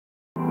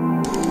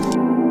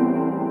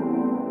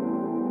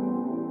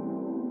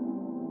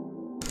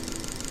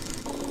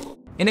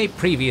In a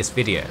previous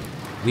video,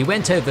 we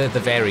went over the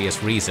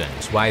various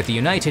reasons why the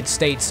United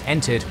States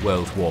entered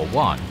World War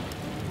I.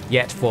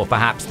 Yet for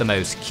perhaps the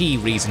most key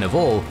reason of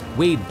all,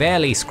 we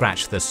barely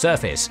scratched the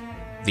surface: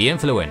 the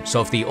influence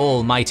of the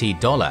almighty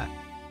dollar.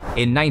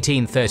 In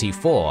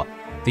 1934,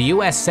 the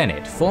US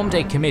Senate formed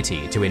a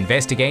committee to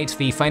investigate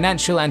the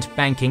financial and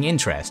banking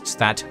interests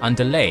that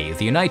underlay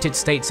the United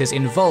States'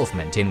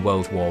 involvement in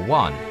World War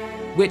I,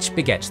 which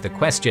begets the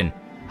question: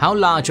 how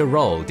large a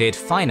role did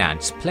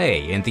finance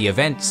play in the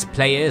events,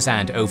 players,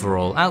 and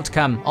overall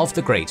outcome of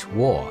the Great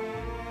War?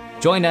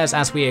 Join us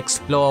as we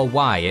explore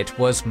why it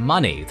was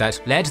money that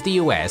led the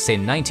US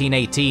in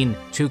 1918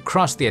 to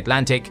cross the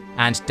Atlantic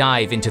and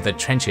dive into the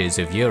trenches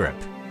of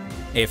Europe.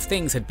 If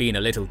things had been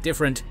a little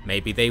different,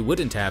 maybe they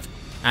wouldn't have.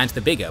 And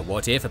the bigger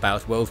what if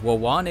about World War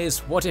I is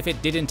what if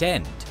it didn't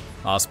end?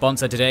 Our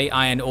sponsor today,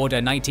 Iron Order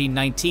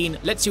 1919,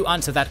 lets you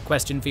answer that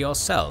question for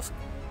yourself.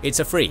 It's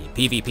a free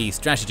PvP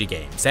strategy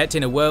game set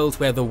in a world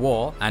where the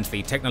war and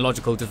the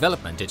technological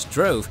development it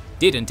drove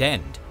didn't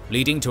end,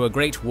 leading to a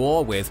great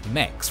war with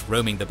mechs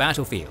roaming the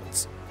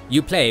battlefields.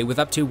 You play with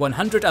up to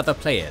 100 other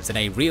players in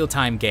a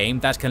real-time game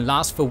that can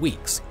last for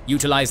weeks,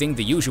 utilizing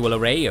the usual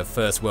array of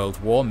First World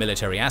War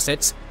military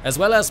assets, as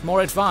well as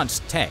more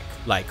advanced tech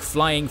like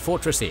flying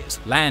fortresses,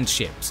 land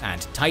ships,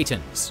 and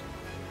titans.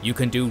 You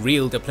can do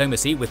real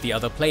diplomacy with the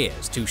other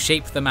players to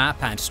shape the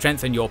map and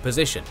strengthen your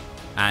position.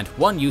 And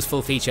one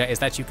useful feature is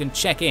that you can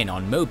check in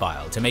on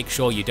mobile to make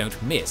sure you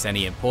don't miss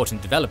any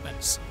important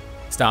developments.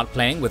 Start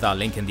playing with our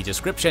link in the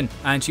description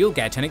and you'll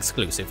get an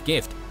exclusive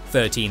gift: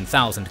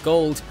 13,000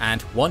 gold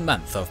and 1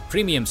 month of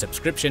premium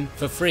subscription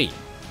for free.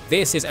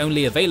 This is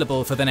only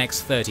available for the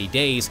next 30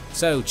 days,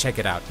 so check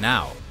it out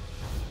now.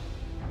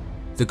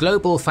 The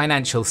global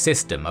financial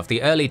system of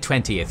the early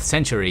 20th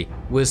century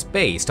was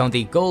based on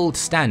the gold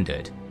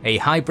standard, a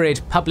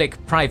hybrid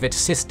public-private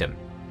system,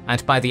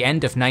 and by the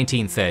end of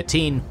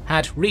 1913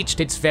 had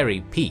reached its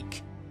very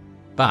peak.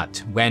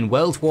 But when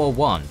World War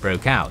I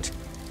broke out,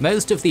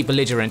 most of the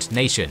belligerent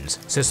nations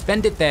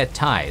suspended their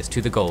ties to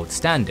the gold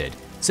standard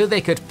so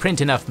they could print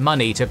enough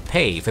money to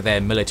pay for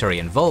their military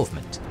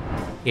involvement.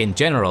 In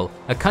general,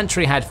 a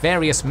country had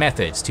various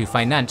methods to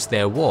finance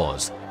their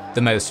wars,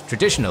 the most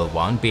traditional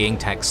one being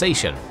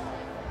taxation.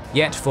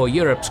 Yet for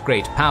Europe's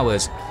great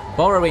powers,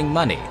 borrowing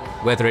money,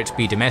 whether it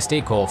be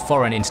domestic or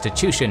foreign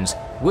institutions,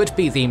 would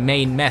be the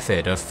main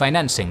method of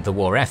financing the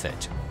war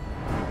effort.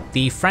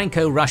 The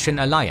Franco-Russian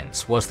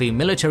alliance was the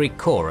military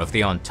core of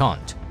the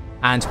Entente,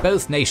 and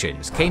both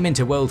nations came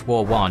into World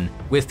War I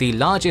with the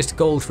largest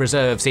gold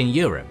reserves in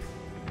Europe.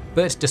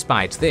 But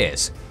despite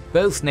this,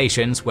 both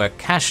nations were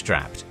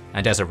cash-strapped,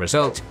 and as a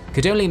result,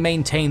 could only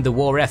maintain the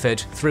war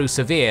effort through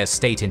severe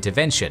state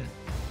intervention.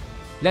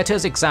 Let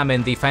us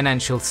examine the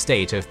financial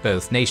state of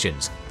both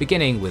nations,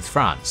 beginning with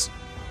France.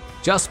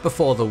 Just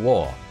before the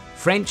war,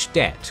 French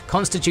debt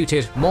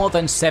constituted more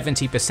than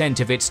 70%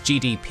 of its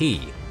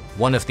GDP,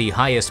 one of the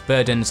highest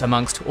burdens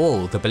amongst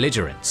all the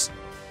belligerents.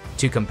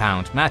 To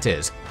compound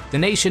matters, the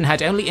nation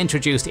had only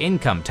introduced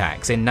income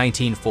tax in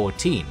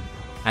 1914,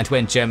 and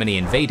when Germany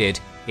invaded,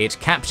 it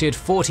captured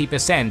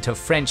 40% of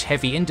French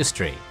heavy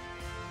industry.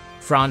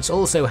 France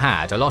also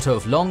had a lot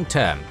of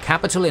long-term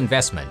capital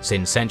investments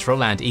in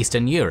Central and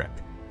Eastern Europe,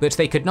 but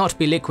they could not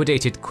be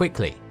liquidated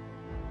quickly.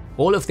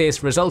 All of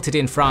this resulted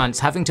in France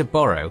having to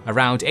borrow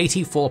around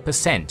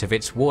 84% of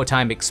its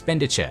wartime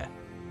expenditure.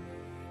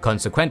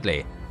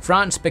 Consequently,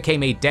 France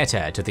became a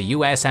debtor to the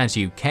US and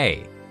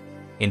UK.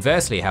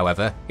 Inversely,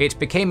 however, it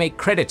became a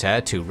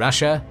creditor to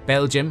Russia,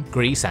 Belgium,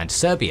 Greece, and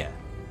Serbia.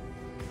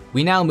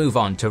 We now move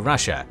on to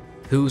Russia,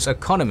 whose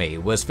economy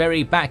was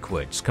very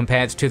backwards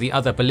compared to the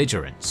other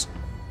belligerents.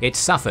 It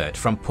suffered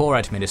from poor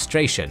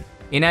administration,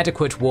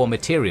 inadequate war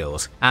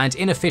materials, and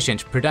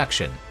inefficient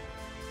production.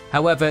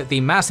 However, the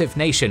massive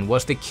nation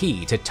was the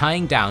key to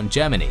tying down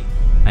Germany,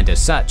 and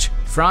as such,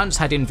 France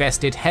had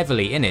invested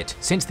heavily in it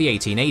since the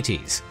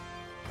 1880s.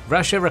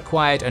 Russia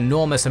required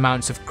enormous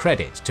amounts of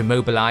credit to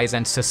mobilize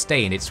and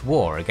sustain its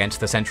war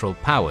against the Central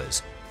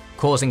Powers,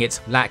 causing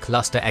its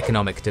lackluster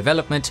economic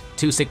development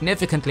to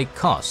significantly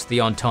cost the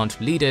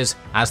Entente leaders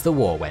as the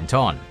war went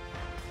on.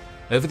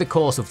 Over the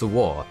course of the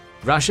war,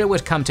 Russia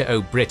would come to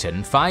owe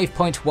Britain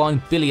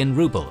 5.1 billion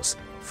rubles,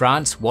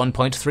 France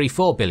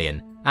 1.34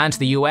 billion, and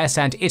the US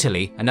and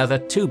Italy another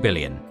 2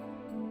 billion.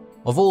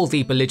 Of all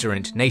the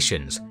belligerent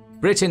nations,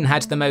 Britain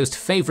had the most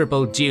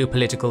favourable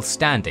geopolitical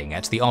standing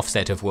at the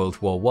offset of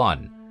World War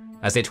I,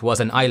 as it was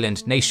an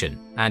island nation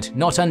and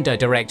not under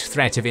direct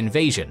threat of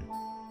invasion.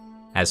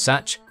 As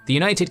such, the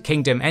United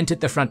Kingdom entered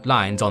the front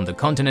lines on the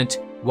continent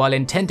while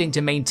intending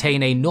to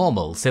maintain a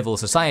normal civil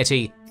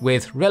society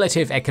with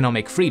relative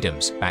economic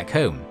freedoms back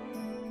home.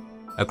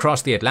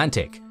 Across the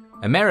Atlantic,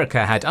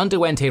 America had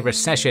underwent a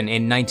recession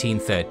in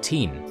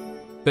 1913.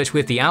 But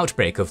with the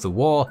outbreak of the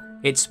war,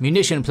 its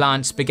munition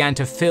plants began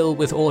to fill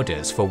with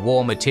orders for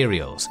war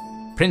materials,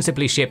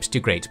 principally shipped to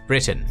Great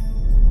Britain.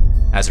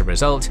 As a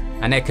result,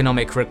 an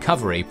economic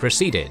recovery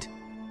proceeded.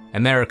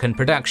 American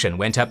production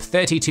went up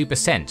 32%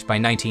 by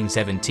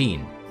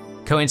 1917.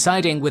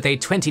 coinciding with a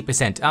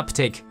 20%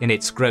 uptick in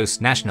its gross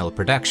national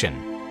production.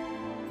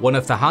 One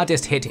of the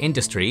hardest hit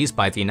industries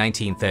by the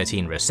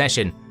 1913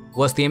 recession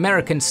was the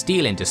American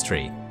steel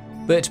industry,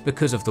 but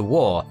because of the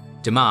war,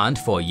 demand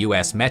for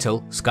US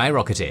metal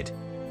skyrocketed.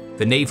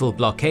 The naval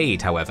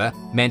blockade, however,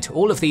 meant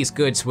all of these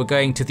goods were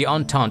going to the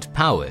Entente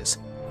powers.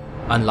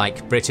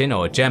 Unlike Britain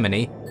or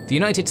Germany, the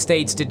United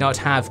States did not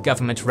have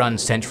government-run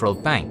central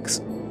banks.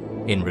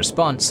 In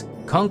response,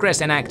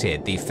 Congress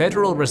enacted the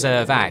Federal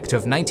Reserve Act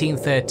of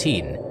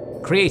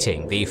 1913,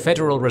 creating the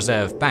Federal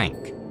Reserve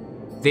Bank.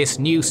 This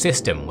new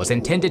system was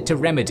intended to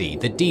remedy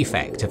the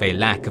defect of a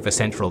lack of a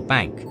central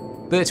bank,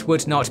 but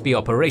would not be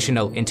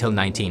operational until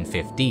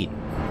 1915.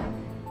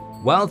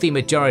 While the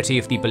majority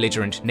of the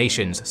belligerent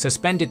nations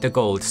suspended the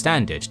gold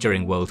standard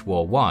during World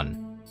War I,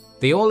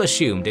 they all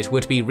assumed it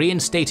would be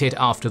reinstated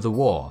after the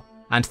war,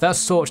 and thus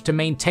sought to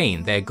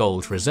maintain their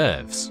gold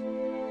reserves.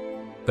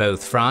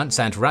 Both France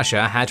and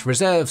Russia had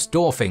reserves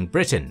dwarfing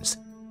Britain's,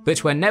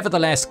 but were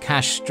nevertheless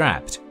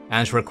cash-strapped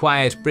and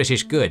required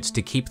British goods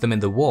to keep them in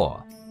the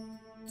war.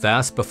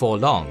 Thus, before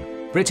long,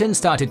 Britain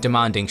started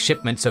demanding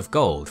shipments of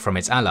gold from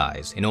its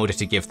allies in order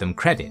to give them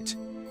credit.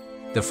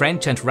 The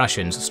French and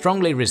Russians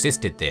strongly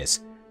resisted this,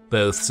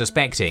 both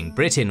suspecting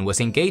Britain was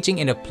engaging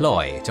in a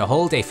ploy to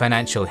hold a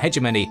financial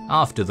hegemony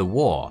after the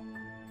war.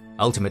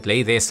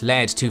 Ultimately, this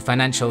led to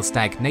financial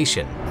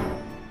stagnation.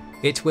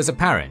 It was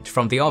apparent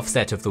from the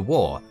offset of the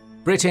war,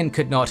 Britain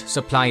could not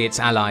supply its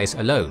allies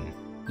alone,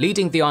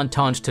 leading the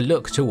Entente to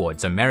look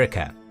towards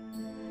America.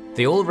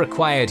 They all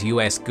required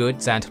US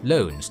goods and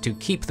loans to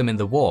keep them in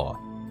the war,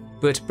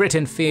 but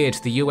Britain feared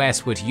the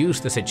US would use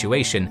the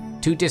situation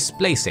to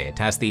displace it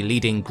as the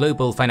leading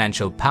global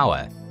financial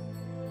power.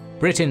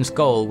 Britain's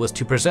goal was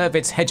to preserve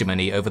its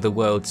hegemony over the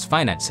world's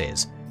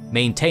finances,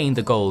 maintain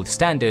the gold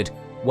standard,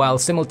 while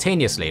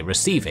simultaneously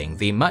receiving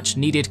the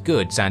much-needed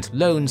goods and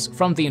loans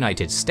from the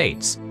United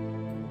States.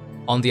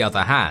 On the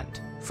other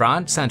hand,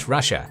 France and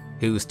Russia,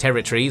 whose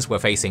territories were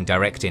facing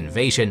direct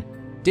invasion,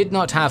 did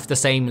not have the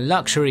same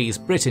luxuries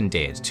Britain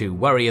did to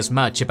worry as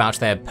much about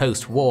their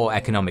post-war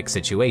economic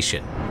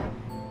situation.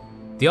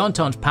 The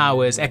Entente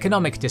powers'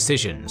 economic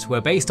decisions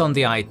were based on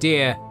the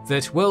idea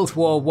that World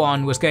War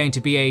I was going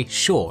to be a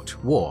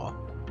short war.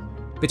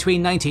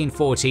 Between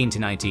 1914 to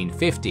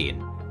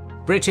 1915,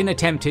 Britain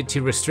attempted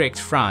to restrict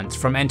France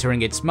from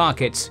entering its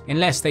markets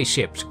unless they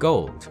shipped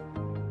gold.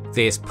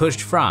 This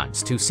pushed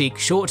France to seek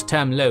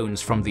short-term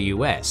loans from the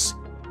US.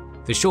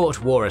 The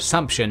short war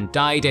assumption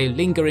died a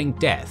lingering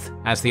death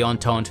as the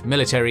Entente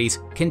militaries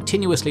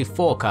continuously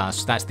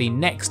forecast that the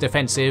next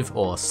offensive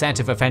or set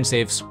of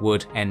offensives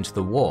would end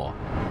the war.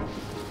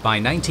 By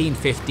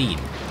 1915,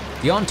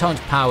 the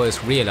Entente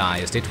powers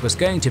realized it was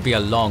going to be a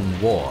long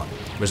war,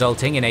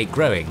 resulting in a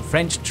growing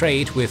French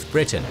trade with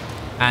Britain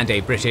and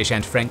a British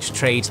and French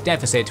trade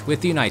deficit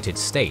with the United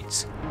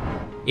States.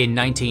 In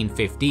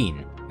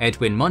 1915,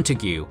 Edwin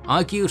Montagu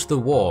argued the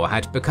war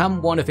had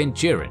become one of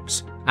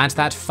endurance and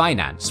that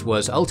finance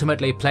was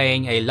ultimately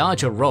playing a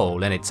larger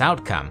role in its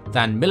outcome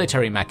than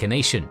military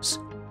machinations.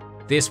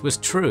 This was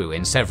true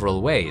in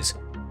several ways.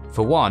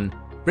 For one,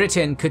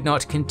 Britain could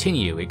not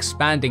continue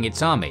expanding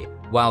its army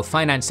while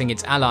financing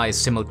its allies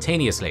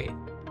simultaneously.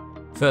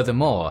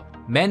 Furthermore,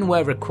 men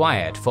were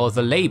required for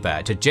the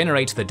labor to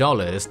generate the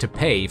dollars to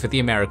pay for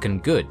the American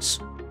goods.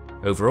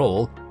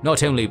 Overall,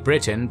 not only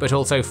Britain but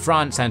also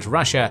France and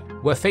Russia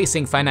were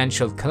facing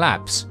financial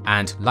collapse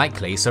and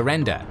likely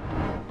surrender.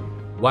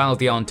 While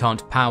the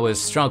Entente powers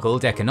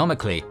struggled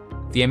economically,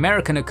 the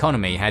American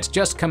economy had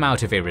just come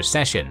out of a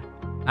recession,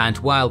 and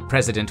while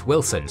President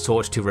Wilson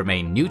sought to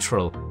remain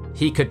neutral,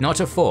 he could not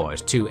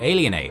afford to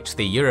alienate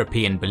the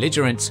European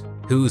belligerents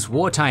whose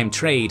wartime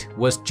trade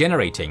was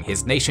generating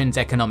his nation's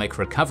economic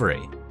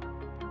recovery.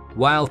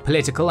 While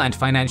political and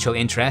financial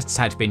interests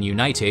had been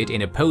united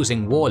in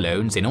opposing war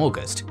loans in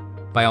August,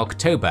 by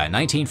October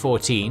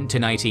 1914 to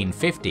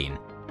 1915,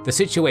 the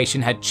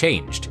situation had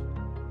changed.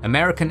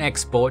 American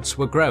exports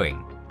were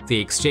growing, the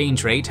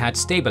exchange rate had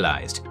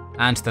stabilized,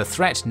 and the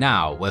threat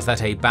now was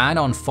that a ban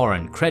on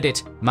foreign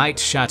credit might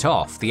shut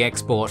off the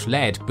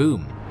export-led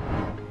boom.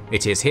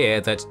 It is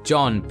here that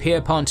John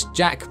Pierpont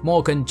Jack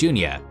Morgan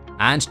Jr.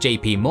 and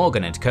J.P.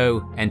 Morgan &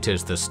 Co.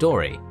 enters the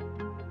story.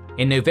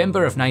 In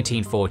November of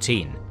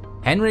 1914,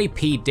 Henry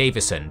P.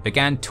 Davison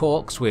began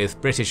talks with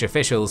British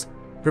officials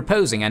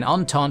proposing an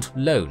Entente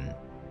loan.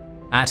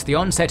 At the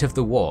onset of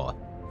the war,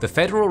 the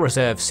Federal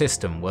Reserve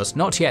System was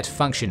not yet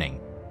functioning,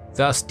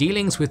 thus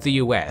dealings with the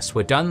US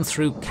were done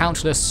through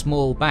countless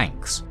small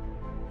banks.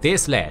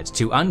 This led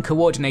to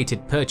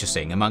uncoordinated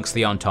purchasing amongst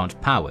the Entente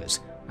powers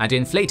and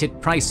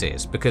inflated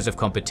prices because of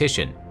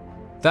competition.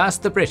 Thus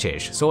the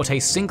British sought a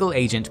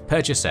single-agent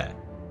purchaser.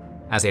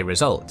 As a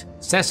result,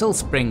 Cecil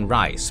Spring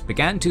Rice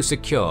began to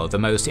secure the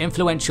most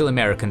influential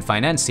American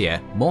financier,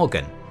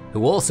 Morgan,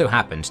 who also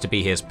happened to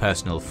be his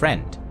personal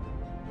friend.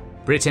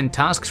 Britain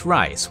tasked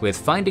Rice with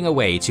finding a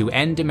way to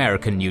end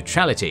American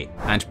neutrality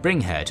and bring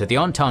her to the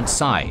Entente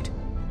side,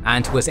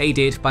 and was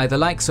aided by the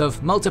likes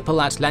of multiple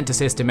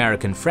Atlanticist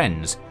American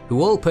friends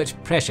who all put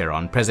pressure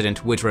on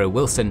President Woodrow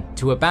Wilson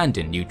to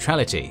abandon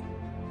neutrality.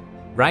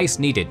 Rice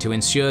needed to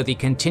ensure the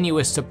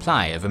continuous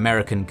supply of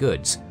American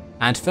goods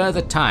and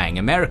further tying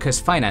America's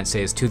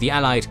finances to the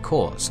Allied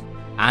cause,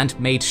 and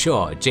made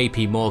sure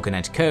JP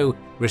Morgan & Co.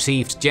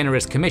 received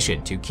generous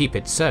commission to keep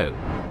it so.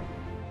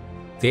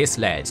 This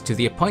led to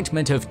the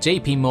appointment of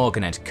JP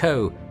Morgan &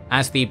 Co.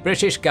 as the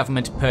British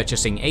government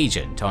purchasing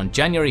agent on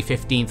January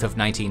 15th of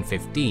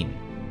 1915.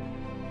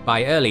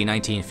 By early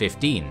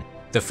 1915,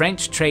 the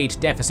French trade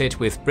deficit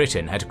with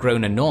Britain had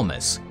grown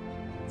enormous.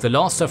 The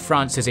loss of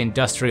France's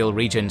industrial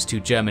regions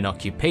to German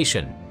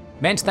occupation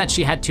meant that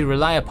she had to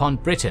rely upon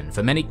Britain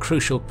for many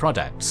crucial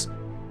products.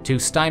 To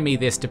stymie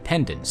this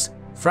dependence,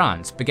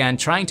 France began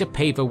trying to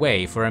pave a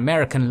way for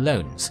American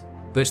loans,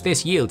 but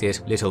this yielded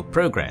little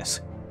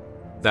progress.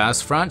 Thus,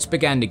 France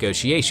began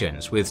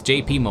negotiations with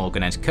JP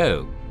Morgan &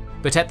 Co.,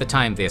 but at the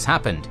time this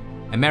happened,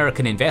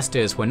 American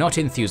investors were not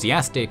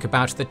enthusiastic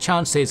about the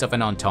chances of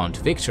an Entente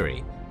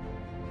victory.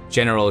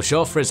 General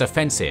Joffre's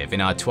offensive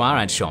in Artois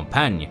and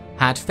Champagne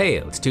had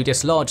failed to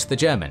dislodge the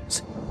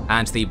Germans,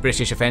 and the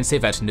British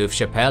offensive at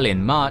Neuve-Chapelle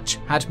in March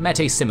had met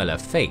a similar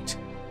fate.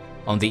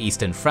 On the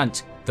Eastern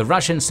Front, the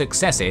Russian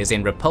successes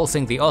in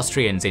repulsing the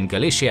Austrians in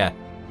Galicia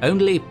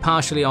only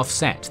partially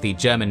offset the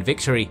German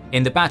victory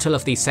in the Battle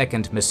of the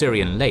Second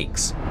Masurian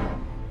Lakes.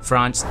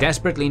 France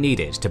desperately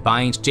needed to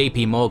bind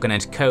JP Morgan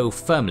 & Co.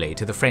 firmly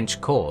to the French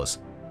cause,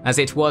 as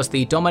it was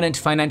the dominant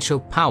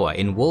financial power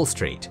in Wall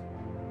Street.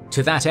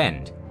 To that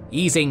end,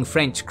 easing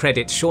French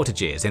credit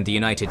shortages in the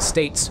United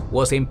States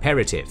was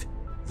imperative.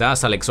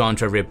 Thus,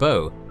 Alexandre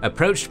Ribot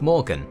approached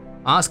Morgan,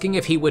 asking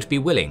if he would be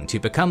willing to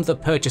become the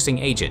purchasing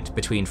agent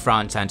between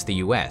France and the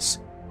US.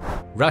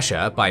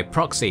 Russia, by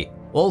proxy,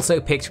 also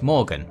picked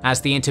Morgan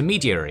as the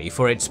intermediary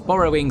for its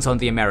borrowings on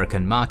the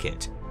American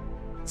market.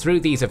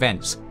 Through these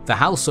events, the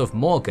House of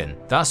Morgan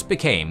thus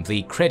became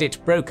the credit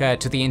broker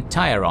to the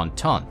entire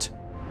Entente.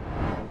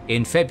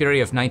 In February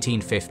of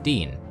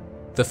 1915,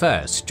 the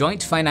first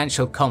joint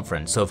financial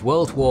conference of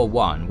World War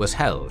I was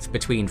held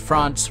between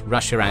France,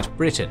 Russia and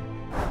Britain.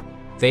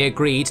 They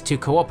agreed to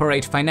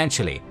cooperate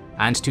financially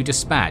and to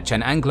dispatch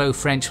an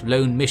Anglo-French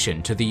loan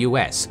mission to the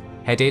US,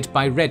 headed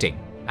by Reading,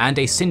 and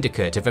a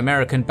syndicate of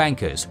American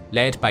bankers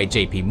led by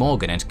JP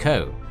Morgan &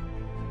 Co.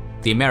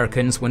 The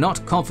Americans were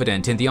not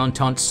confident in the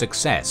Entente's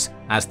success,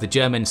 as the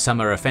German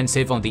summer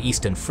offensive on the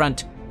Eastern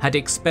Front had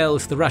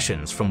expelled the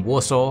Russians from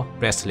Warsaw,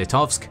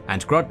 Brest-Litovsk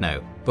and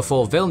Grodno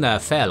before Vilna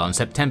fell on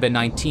September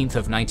 19th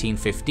of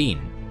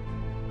 1915.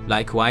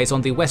 Likewise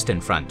on the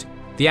Western Front,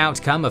 the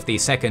outcome of the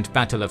Second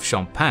Battle of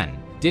Champagne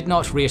did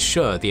not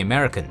reassure the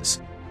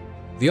Americans.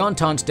 The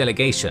Entente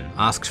delegation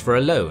asked for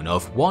a loan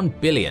of $1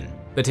 billion,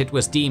 but it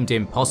was deemed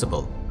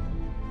impossible.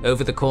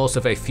 Over the course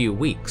of a few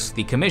weeks,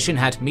 the Commission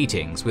had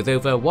meetings with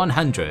over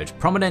 100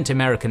 prominent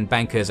American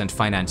bankers and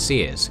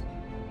financiers.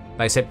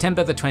 By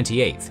September the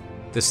 28th,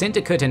 the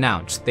syndicate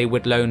announced they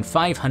would loan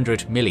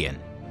 $500 million,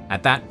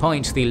 at that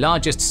point the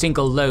largest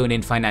single loan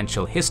in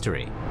financial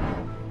history.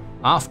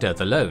 After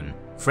the loan,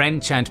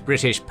 French and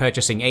British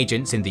purchasing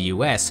agents in the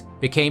US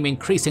became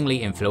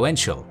increasingly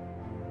influential.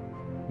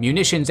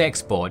 Munitions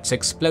exports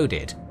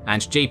exploded,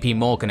 and JP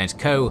Morgan &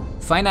 Co.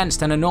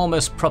 financed an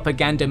enormous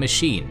propaganda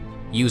machine,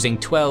 using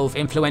 12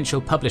 influential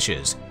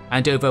publishers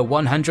and over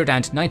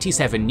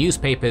 197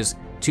 newspapers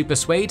to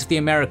persuade the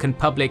American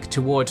public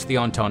towards the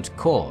Entente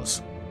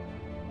cause.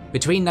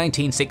 Between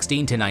 1916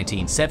 to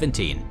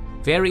 1917,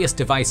 various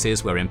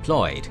devices were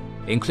employed,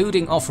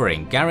 including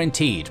offering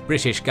guaranteed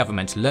British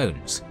government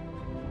loans.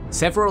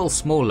 Several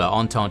smaller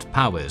Entente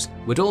powers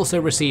would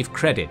also receive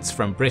credits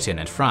from Britain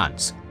and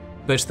France,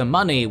 but the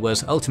money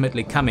was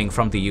ultimately coming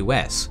from the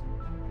US.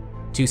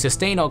 To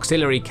sustain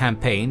auxiliary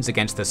campaigns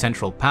against the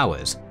Central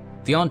Powers,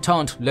 the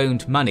Entente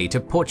loaned money to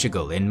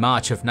Portugal in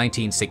March of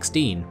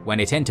 1916 when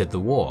it entered the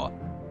war.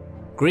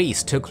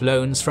 Greece took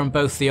loans from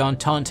both the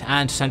Entente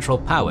and Central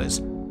Powers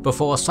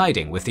before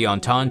siding with the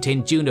Entente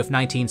in June of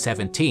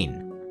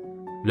 1917.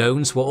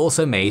 Loans were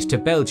also made to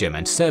Belgium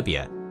and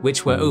Serbia,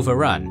 which were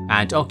overrun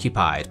and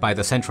occupied by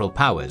the Central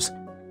Powers,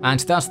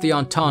 and thus the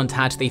Entente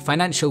had the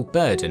financial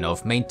burden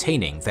of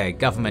maintaining their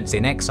governments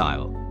in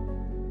exile.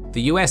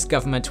 The US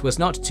government was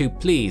not too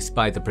pleased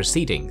by the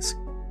proceedings.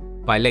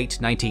 By late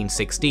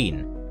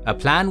 1916, a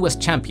plan was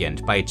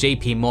championed by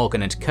JP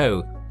Morgan &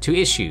 Co. to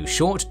issue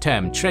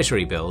short-term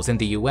treasury bills in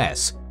the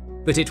US,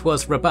 but it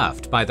was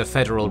rebuffed by the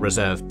Federal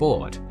Reserve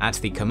Board at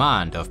the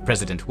command of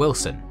President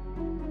Wilson.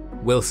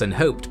 Wilson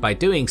hoped by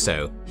doing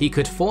so he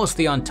could force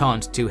the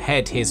Entente to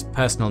head his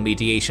personal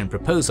mediation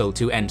proposal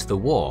to end the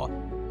war,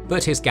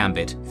 but his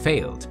gambit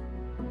failed.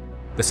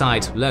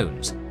 Besides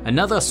loans,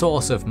 another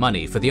source of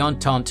money for the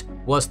Entente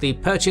was the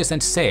purchase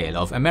and sale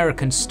of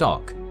American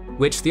stock,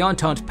 which the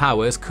Entente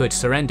powers could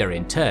surrender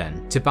in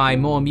turn to buy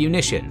more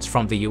munitions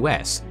from the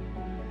US.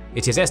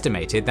 It is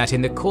estimated that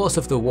in the course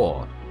of the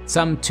war,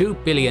 some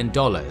 $2 billion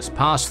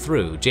passed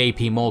through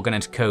JP Morgan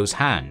 & Co.'s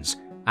hands,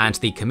 and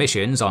the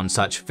commissions on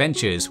such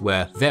ventures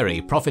were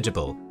very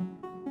profitable.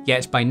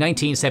 Yet by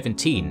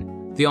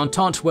 1917, the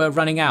Entente were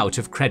running out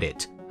of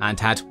credit, and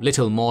had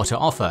little more to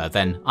offer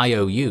than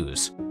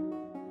IOUs.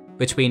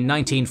 Between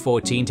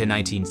 1914 to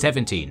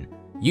 1917,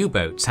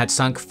 U-boats had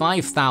sunk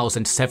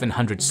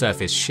 5,700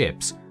 surface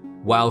ships,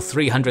 while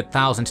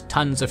 300,000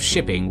 tons of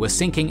shipping were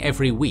sinking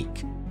every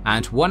week,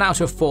 and 1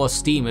 out of 4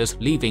 steamers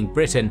leaving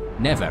Britain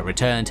never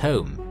returned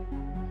home.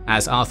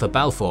 As Arthur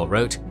Balfour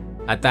wrote,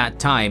 "At that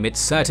time it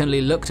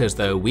certainly looked as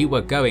though we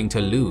were going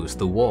to lose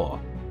the war."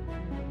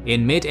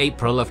 In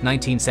mid-April of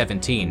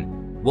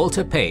 1917,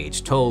 Walter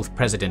Page told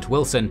President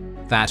Wilson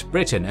that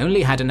Britain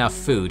only had enough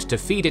food to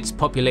feed its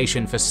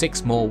population for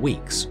 6 more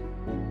weeks.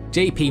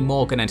 JP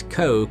Morgan and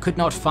Co. could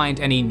not find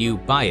any new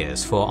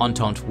buyers for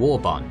Entente war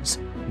bonds,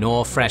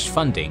 nor fresh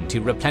funding to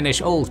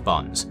replenish old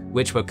bonds,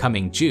 which were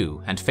coming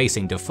due and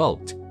facing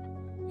default.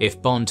 If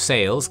bond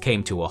sales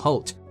came to a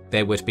halt,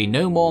 there would be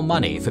no more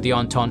money for the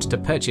Entente to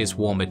purchase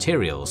war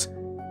materials.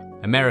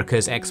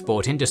 America's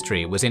export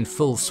industry was in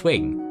full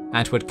swing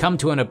and would come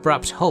to an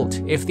abrupt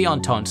halt if the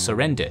Entente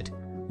surrendered,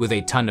 with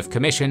a ton of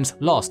commissions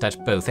lost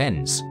at both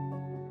ends.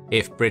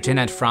 If Britain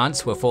and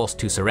France were forced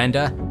to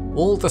surrender,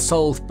 all the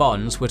sold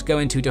bonds would go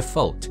into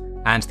default,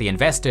 and the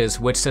investors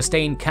would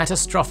sustain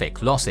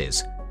catastrophic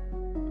losses.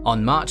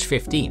 On March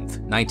 15,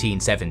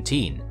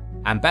 1917,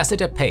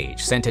 Ambassador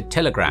Page sent a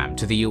telegram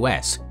to the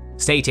US,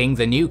 stating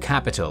the new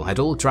capital had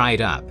all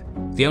dried up.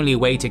 The only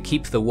way to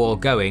keep the war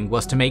going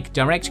was to make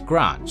direct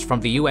grants from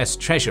the US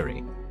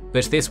Treasury,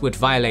 but this would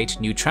violate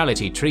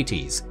neutrality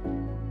treaties.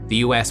 The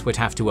US would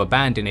have to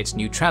abandon its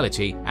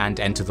neutrality and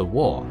enter the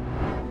war.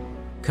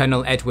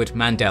 Colonel Edward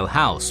Mandell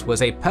House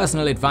was a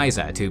personal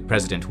advisor to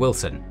President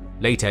Wilson,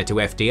 later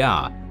to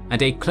FDR,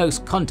 and a close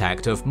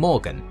contact of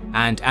Morgan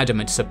and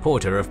adamant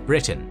supporter of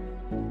Britain.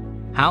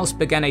 House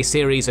began a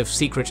series of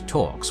secret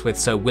talks with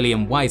Sir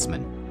William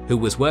Wiseman, who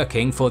was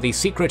working for the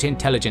Secret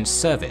Intelligence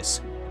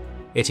Service.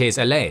 It is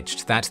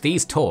alleged that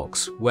these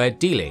talks were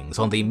dealings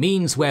on the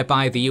means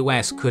whereby the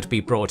US could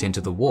be brought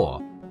into the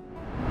war.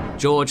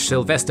 George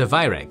Sylvester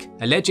Viereck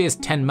alleges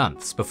 10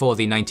 months before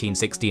the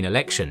 1916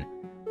 election,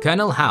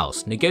 Colonel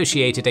House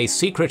negotiated a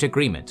secret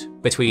agreement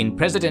between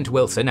President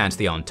Wilson and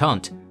the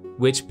Entente,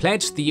 which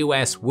pledged the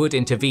US would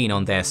intervene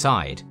on their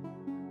side.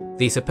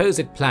 The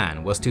supposed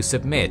plan was to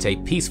submit a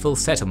peaceful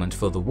settlement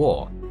for the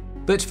war,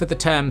 but for the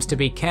terms to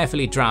be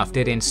carefully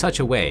drafted in such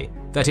a way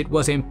that it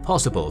was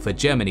impossible for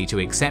Germany to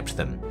accept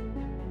them.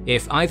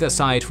 If either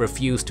side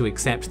refused to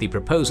accept the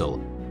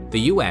proposal,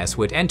 the US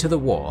would enter the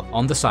war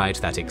on the side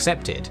that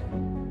accepted.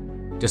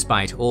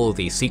 Despite all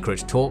the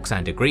secret talks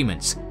and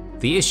agreements,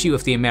 the issue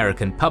of the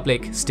American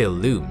public still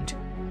loomed.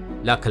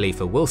 Luckily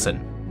for Wilson,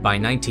 by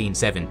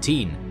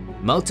 1917,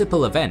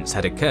 multiple events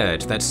had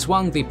occurred that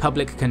swung the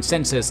public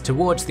consensus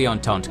towards the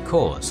Entente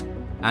cause,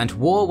 and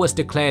war was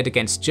declared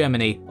against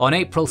Germany on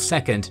April 2,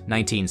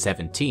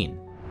 1917.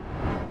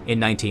 In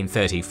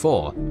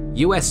 1934,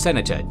 US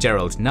Senator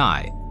Gerald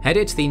Nye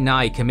headed the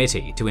Nye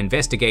Committee to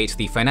investigate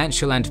the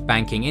financial and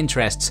banking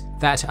interests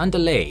that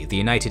underlay the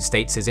United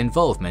States'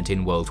 involvement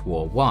in World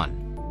War I.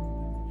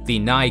 The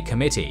Nye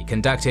Committee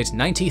conducted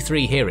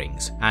 93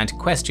 hearings and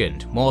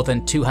questioned more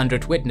than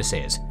 200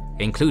 witnesses,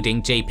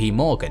 including JP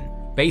Morgan,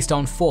 based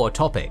on 4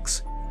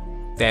 topics.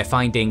 Their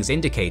findings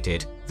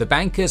indicated the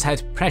bankers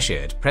had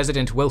pressured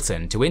President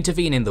Wilson to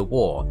intervene in the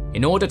war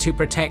in order to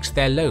protect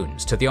their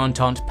loans to the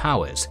Entente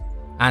powers,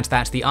 and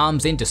that the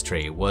arms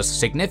industry was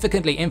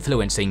significantly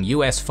influencing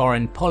US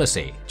foreign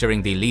policy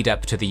during the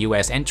lead-up to the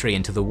US entry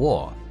into the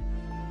war.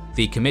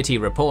 The committee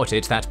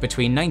reported that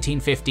between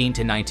 1915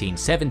 to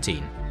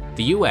 1917,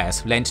 the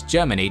US lent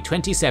Germany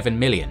 $27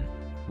 million,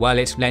 while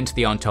it lent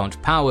the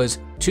Entente powers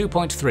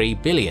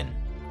 $2.3 billion,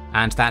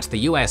 and that the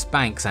US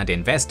banks and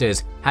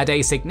investors had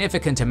a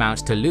significant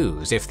amount to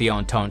lose if the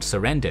Entente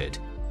surrendered.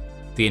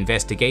 The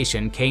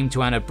investigation came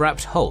to an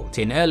abrupt halt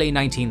in early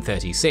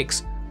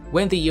 1936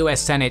 when the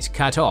US Senate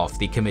cut off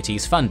the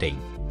committee's funding,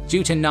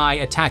 due to Nye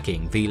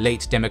attacking the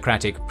late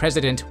Democratic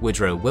President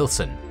Woodrow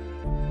Wilson.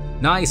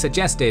 Nye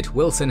suggested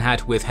Wilson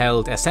had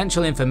withheld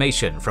essential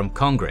information from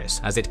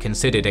Congress as it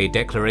considered a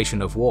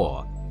declaration of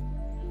war.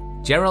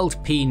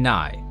 Gerald P.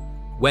 Nye: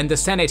 "When the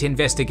Senate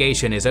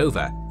investigation is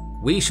over,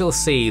 we shall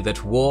see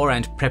that war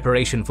and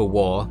preparation for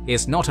war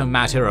is not a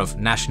matter of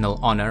national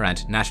honor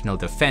and national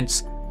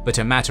defense, but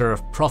a matter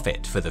of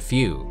profit for the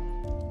few."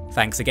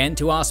 Thanks again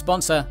to our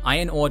sponsor,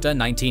 Iron Order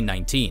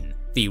 1919,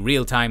 the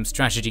real-time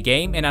strategy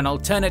game in an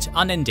alternate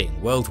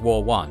unending World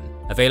War I,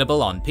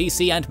 available on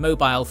PC and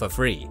mobile for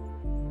free.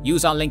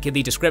 Use our link in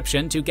the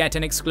description to get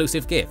an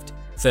exclusive gift,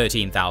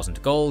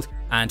 13,000 gold,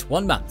 and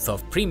 1 month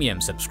of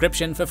premium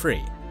subscription for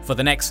free, for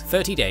the next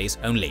 30 days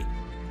only.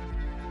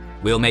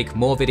 We'll make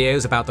more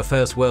videos about the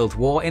First World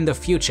War in the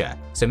future,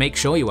 so make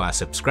sure you are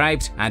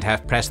subscribed and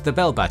have pressed the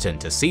bell button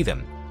to see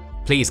them.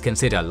 Please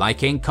consider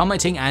liking,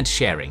 commenting and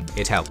sharing,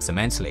 it helps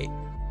immensely.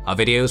 Our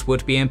videos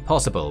would be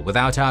impossible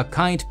without our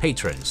kind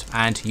patrons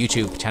and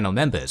YouTube channel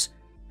members,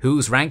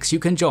 whose ranks you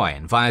can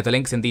join via the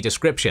links in the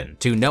description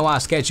to know our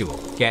schedule,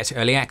 get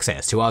early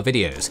access to our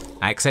videos,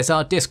 access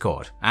our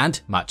Discord,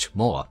 and much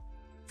more.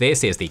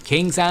 This is the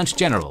Kings and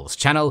Generals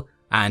channel,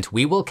 and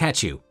we will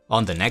catch you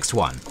on the next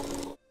one.